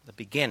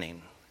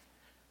beginning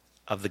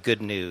of the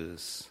good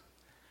news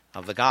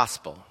of the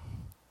gospel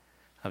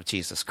of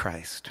Jesus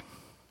Christ.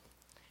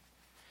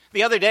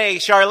 The other day,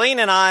 Charlene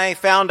and I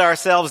found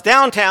ourselves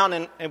downtown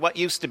in what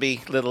used to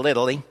be Little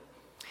Italy,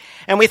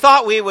 and we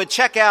thought we would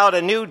check out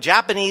a new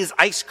Japanese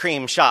ice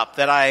cream shop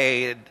that I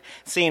had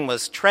seen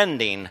was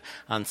trending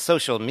on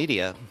social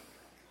media.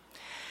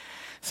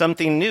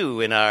 Something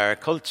new in our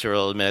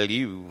cultural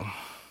milieu.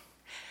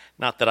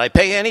 Not that I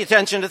pay any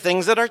attention to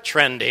things that are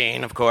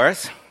trending, of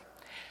course.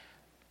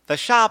 The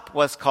shop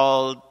was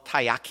called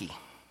Taiyaki.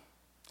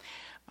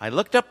 I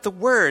looked up the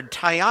word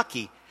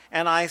Taiyaki,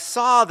 and I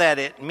saw that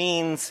it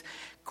means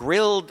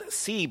grilled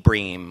sea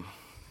bream,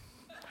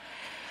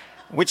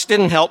 which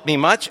didn't help me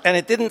much, and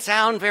it didn't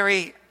sound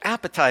very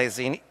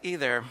appetizing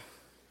either.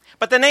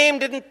 But the name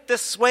didn't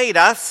dissuade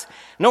us,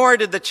 nor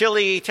did the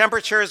chilly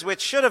temperatures, which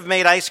should have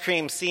made ice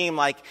cream seem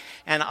like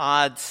an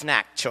odd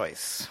snack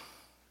choice.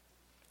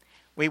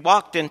 We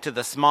walked into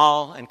the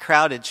small and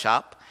crowded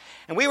shop,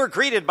 and we were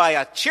greeted by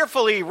a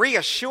cheerfully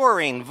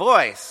reassuring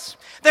voice.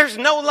 "There's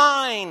no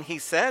line," he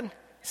said.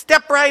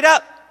 "Step right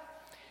up."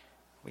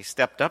 We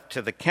stepped up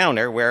to the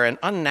counter where an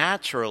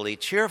unnaturally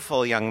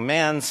cheerful young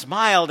man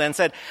smiled and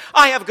said,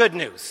 "I have good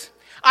news.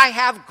 I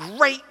have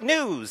great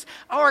news.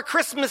 Our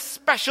Christmas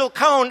special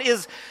cone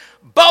is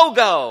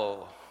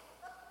BOGO."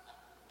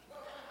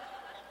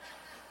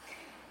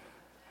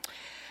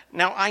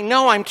 Now, I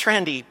know I'm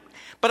trendy,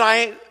 but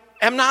I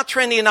am not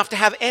trendy enough to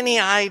have any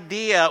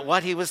idea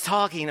what he was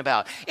talking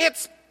about.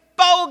 "It's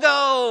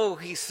BOGO,"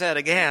 he said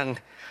again.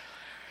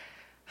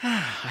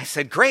 I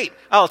said, "Great,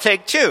 I'll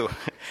take 2.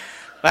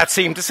 That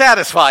seemed to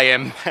satisfy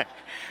him.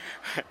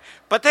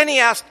 But then he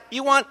asked,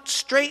 "You want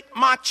straight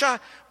matcha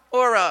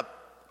or a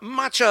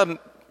matcha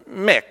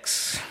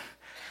mix?"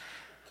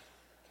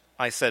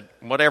 I said,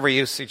 "Whatever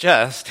you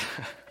suggest."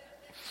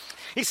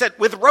 He said,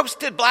 "With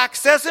roasted black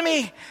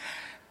sesame?"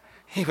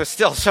 He was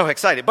still so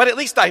excited. "But at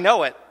least I know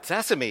what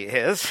sesame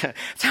is."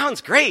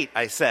 "Sounds great,"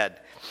 I said.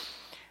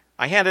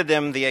 I handed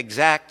him the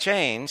exact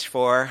change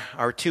for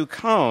our 2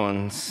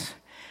 cones.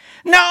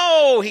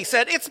 "No," he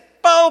said, "it's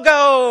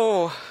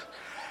BOGO."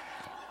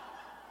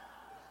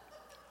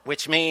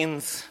 Which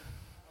means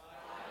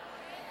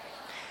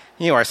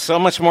you are so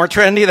much more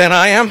trendy than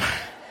I am.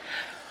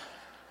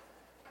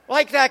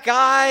 Like that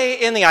guy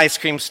in the ice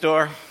cream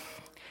store,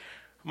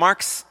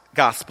 Mark's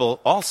gospel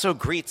also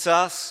greets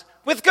us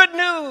with good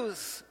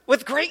news,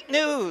 with great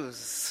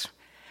news.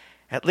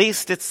 At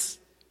least it's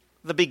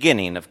the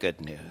beginning of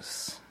good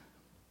news.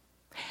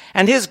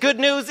 And his good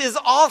news is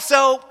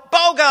also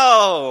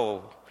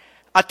BOGO,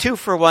 a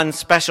 2-for-1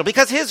 special,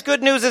 because his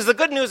good news is the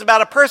good news about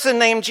a person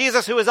named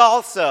Jesus who is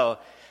also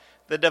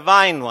the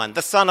divine one,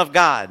 the Son of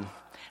God,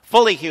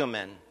 fully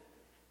human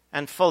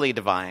and fully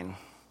divine.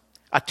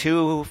 A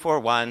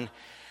 2-for-1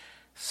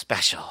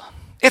 special.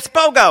 It's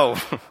BOGO.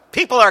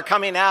 People are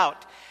coming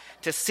out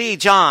to see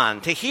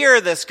John, to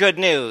hear this good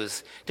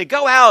news, to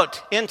go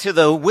out into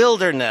the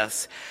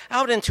wilderness,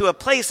 out into a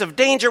place of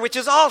danger, which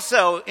is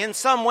also in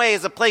some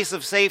ways a place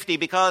of safety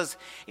because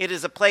it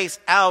is a place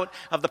out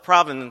of the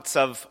province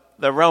of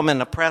the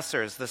Roman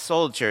oppressors, the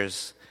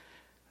soldiers,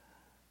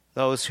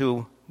 those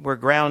who were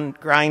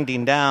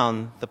grinding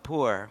down the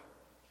poor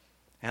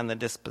and the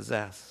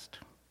dispossessed.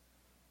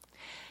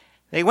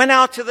 They went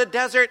out to the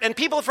desert, and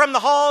people from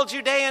the whole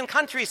Judean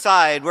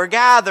countryside were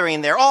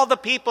gathering there. All the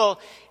people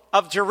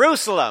of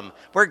Jerusalem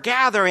were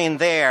gathering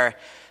there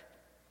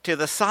to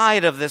the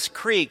side of this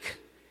creek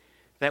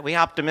that we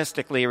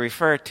optimistically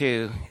refer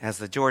to as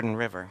the Jordan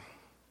River.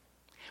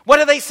 What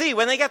do they see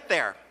when they get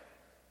there?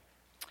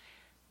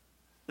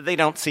 They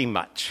don't see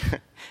much.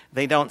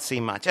 They don't see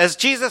much. As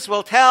Jesus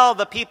will tell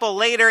the people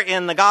later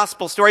in the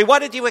gospel story, what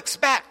did you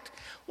expect?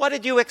 What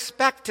did you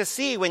expect to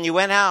see when you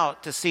went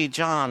out to see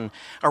John?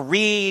 A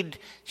reed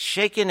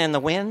shaken in the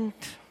wind?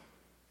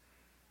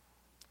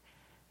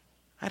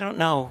 I don't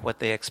know what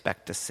they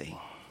expect to see.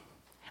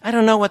 I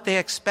don't know what they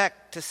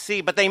expect to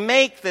see, but they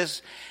make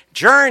this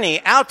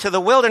journey out to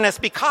the wilderness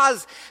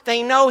because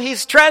they know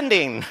he's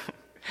trending.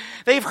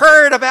 They've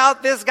heard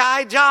about this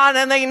guy, John,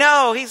 and they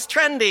know he's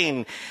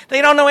trending.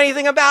 They don't know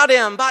anything about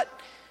him, but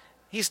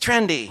he's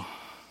trendy.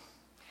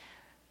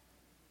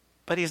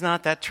 But he's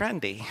not that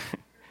trendy.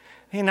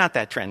 He's not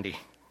that trendy.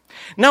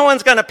 No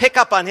one's going to pick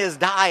up on his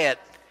diet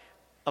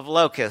of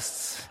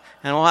locusts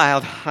and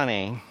wild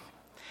honey.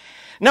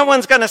 No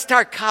one's going to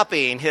start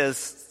copying his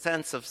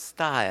sense of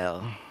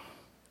style,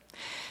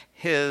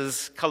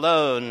 his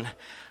cologne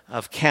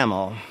of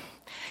camel.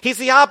 He's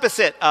the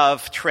opposite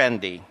of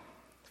trendy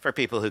for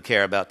people who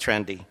care about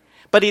trendy.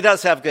 But he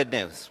does have good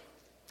news.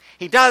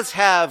 He does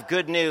have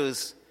good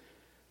news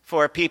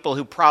for people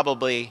who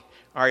probably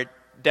are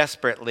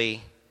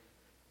desperately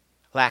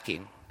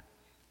lacking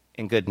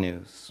in good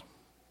news.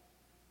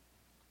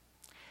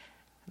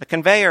 The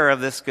conveyor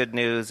of this good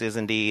news is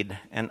indeed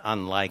an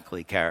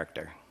unlikely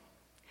character.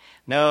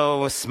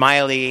 No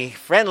smiley,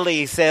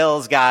 friendly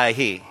sales guy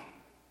he.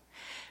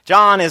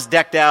 John is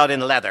decked out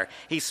in leather.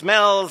 He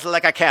smells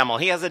like a camel.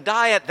 He has a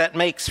diet that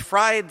makes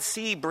fried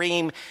sea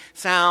bream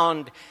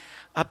sound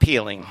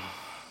appealing.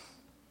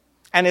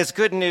 And his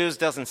good news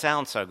doesn't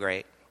sound so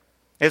great.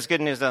 His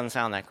good news doesn't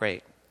sound that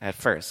great at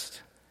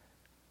first.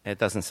 It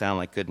doesn't sound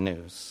like good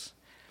news.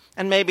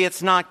 And maybe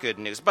it's not good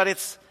news, but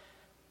it's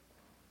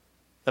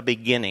the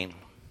beginning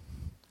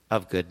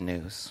of good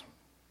news.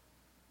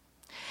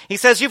 He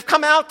says, you've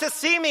come out to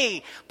see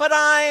me, but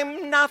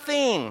I'm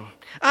nothing.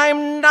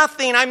 I'm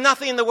nothing. I'm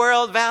nothing the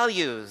world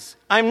values.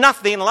 I'm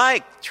nothing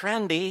like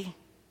trendy.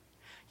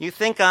 You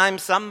think I'm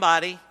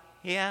somebody,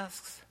 he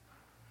asks.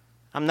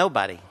 I'm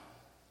nobody.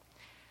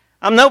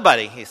 I'm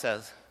nobody, he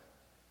says,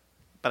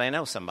 but I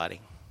know somebody.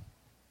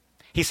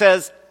 He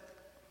says,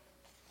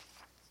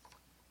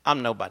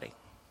 I'm nobody,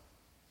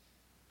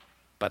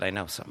 but I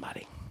know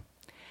somebody.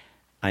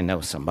 I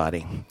know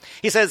somebody.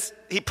 He says,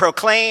 he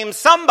proclaims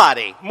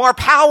somebody more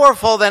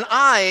powerful than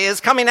I is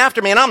coming after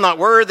me, and I'm not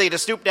worthy to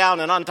stoop down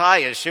and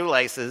untie his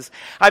shoelaces.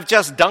 I've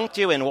just dunked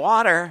you in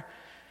water.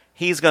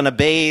 He's going to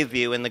bathe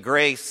you in the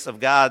grace of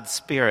God's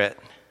Spirit.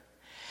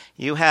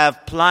 You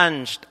have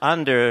plunged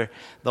under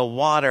the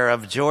water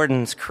of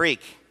Jordan's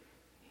creek.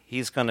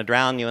 He's going to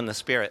drown you in the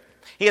Spirit.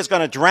 He is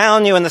going to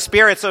drown you in the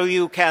Spirit so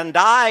you can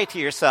die to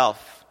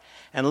yourself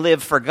and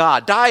live for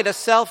God. Die to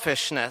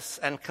selfishness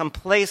and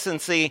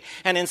complacency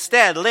and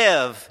instead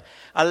live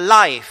a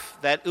life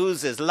that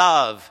oozes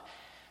love,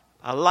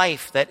 a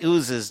life that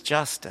oozes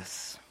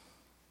justice.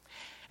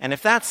 And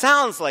if that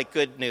sounds like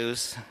good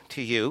news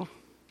to you,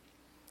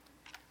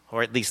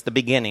 or at least the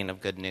beginning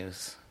of good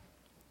news,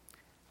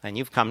 then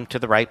you've come to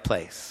the right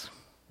place.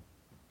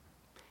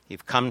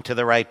 You've come to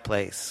the right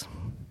place.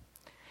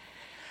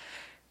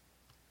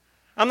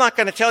 I'm not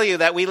going to tell you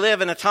that we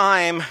live in a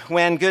time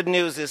when good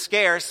news is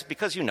scarce,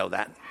 because you know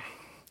that.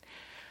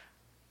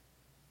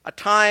 A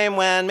time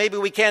when maybe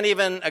we can't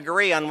even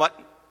agree on what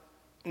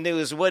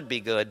news would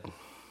be good.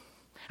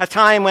 A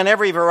time when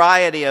every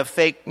variety of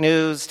fake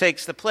news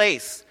takes the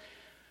place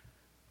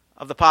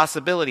of the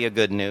possibility of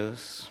good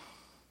news.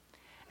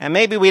 And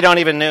maybe we don't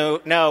even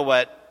know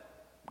what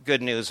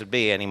good news would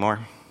be anymore.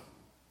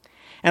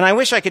 And I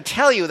wish I could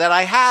tell you that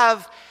I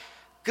have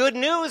good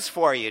news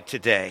for you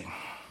today.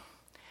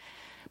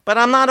 But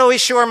I'm not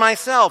always sure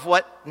myself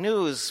what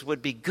news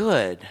would be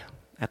good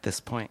at this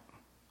point.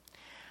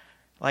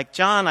 Like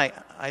John,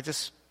 I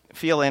just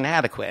feel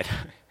inadequate.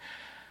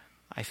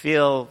 I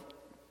feel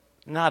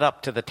not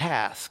up to the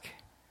task.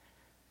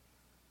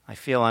 I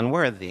feel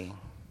unworthy.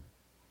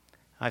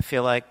 I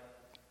feel like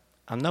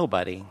I'm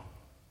nobody.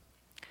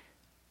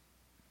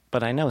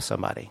 But I know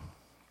somebody.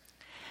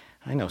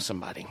 I know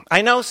somebody.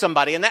 I know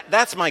somebody, and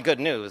that's my good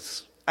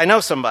news. I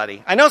know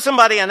somebody. I know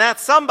somebody, and that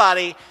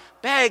somebody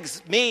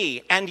begs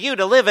me and you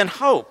to live in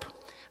hope.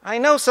 I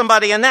know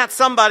somebody, and that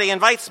somebody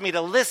invites me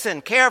to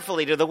listen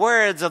carefully to the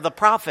words of the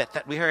prophet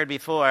that we heard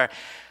before.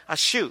 A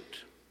shoot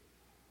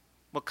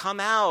will come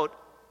out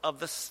of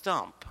the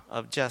stump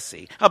of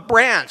Jesse. A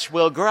branch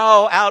will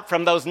grow out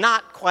from those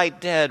not quite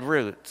dead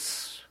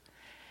roots.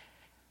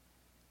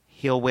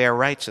 He'll wear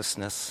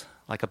righteousness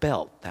like a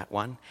belt, that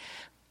one.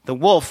 The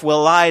wolf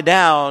will lie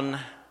down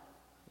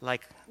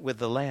like with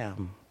the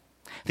lamb.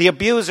 The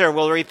abuser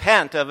will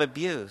repent of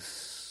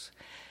abuse.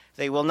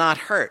 They will not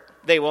hurt.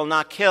 They will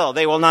not kill.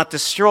 They will not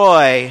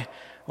destroy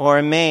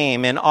or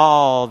maim in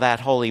all that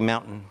holy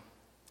mountain.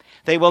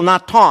 They will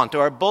not taunt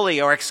or bully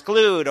or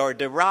exclude or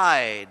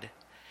deride.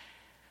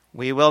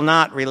 We will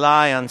not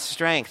rely on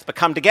strength, but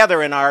come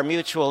together in our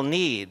mutual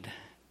need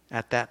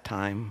at that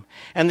time.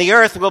 And the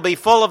earth will be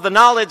full of the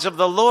knowledge of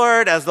the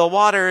Lord as the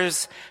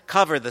waters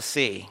cover the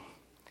sea.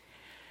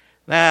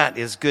 That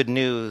is good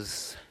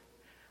news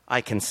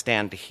I can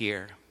stand to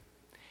hear.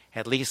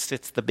 At least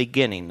it's the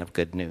beginning of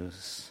good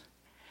news.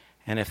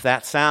 And if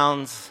that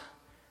sounds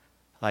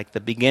like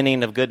the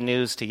beginning of good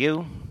news to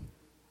you,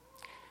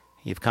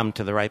 you've come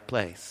to the right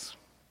place.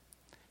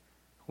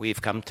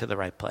 We've come to the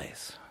right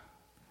place.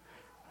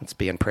 Let's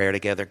be in prayer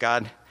together.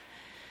 God,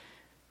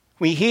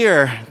 we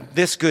hear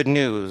this good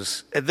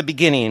news at the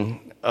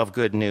beginning of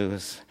good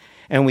news,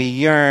 and we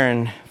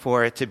yearn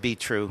for it to be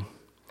true.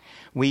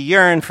 We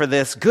yearn for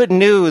this good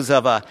news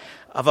of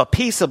a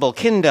peaceable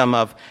kingdom,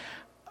 of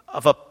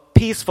a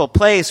peaceful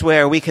place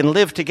where we can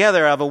live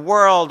together, of a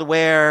world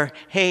where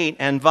hate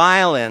and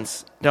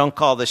violence don't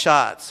call the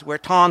shots, where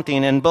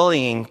taunting and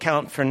bullying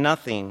count for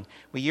nothing.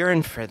 We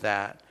yearn for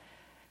that.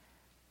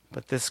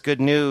 But this good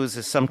news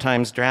is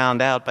sometimes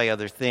drowned out by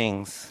other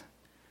things.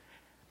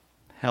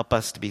 Help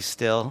us to be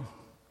still,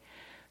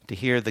 to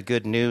hear the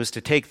good news, to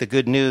take the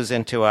good news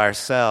into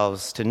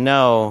ourselves, to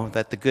know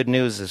that the good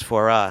news is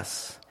for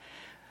us.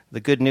 The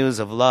good news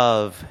of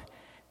love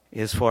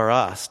is for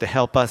us, to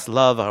help us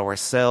love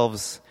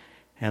ourselves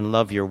and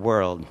love your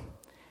world.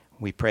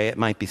 We pray it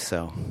might be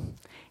so.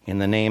 In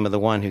the name of the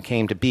one who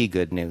came to be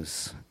good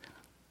news.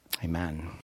 Amen.